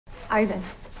Ivan.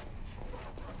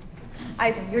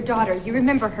 Ivan, your daughter. You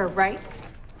remember her, right?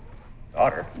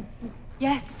 Daughter?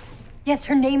 Yes. Yes,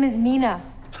 her name is Mina.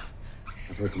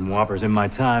 I've heard some whoppers in my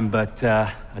time, but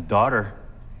a daughter?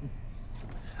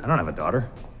 I don't have a daughter.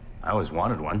 I always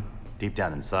wanted one, deep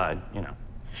down inside, you know.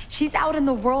 She's out in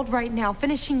the world right now,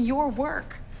 finishing your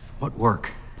work. What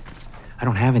work? I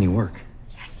don't have any work.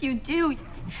 Yes, you do.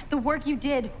 The work you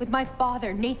did with my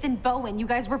father, Nathan Bowen. You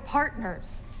guys were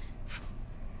partners.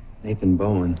 Nathan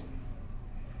Bowen.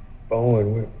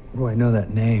 Bowen, where do I know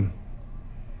that name?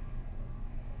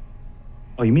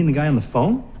 Oh, you mean the guy on the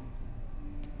phone?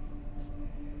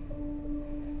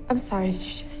 I'm sorry, did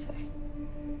you just say?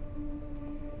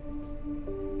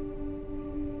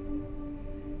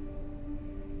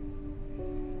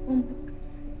 Oh my God.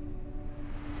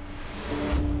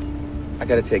 I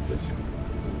gotta take this.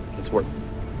 It's work.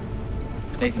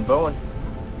 Nathan Bowen.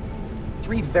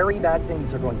 3 very bad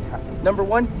things are going to happen. Number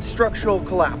 1, structural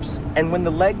collapse. And when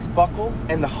the legs buckle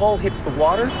and the hull hits the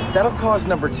water, that'll cause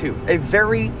number 2, a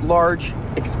very large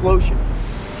explosion.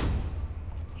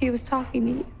 He was talking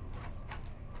to you.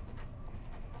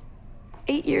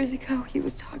 8 years ago, he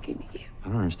was talking to you. I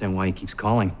don't understand why he keeps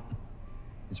calling.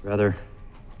 It's rather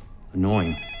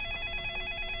annoying.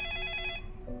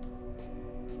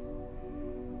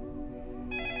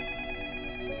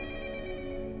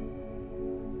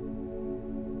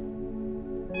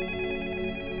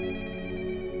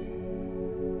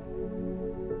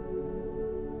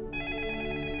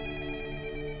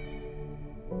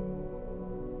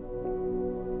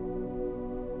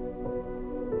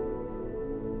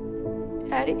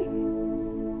 Daddy?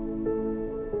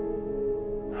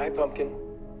 Hi, Pumpkin.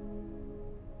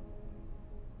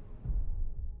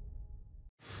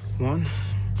 1,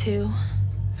 2.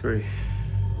 3.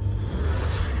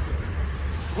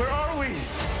 Where are we?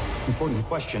 Important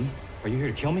question. Are you here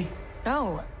to kill me?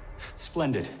 No.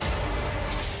 Splendid.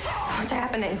 What's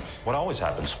happening? What always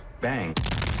happens? Bang,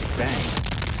 bang,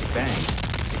 bang.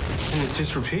 And it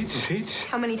just repeats?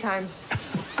 How many times?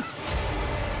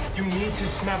 You need to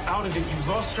snap out of it. You've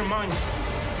lost your mind.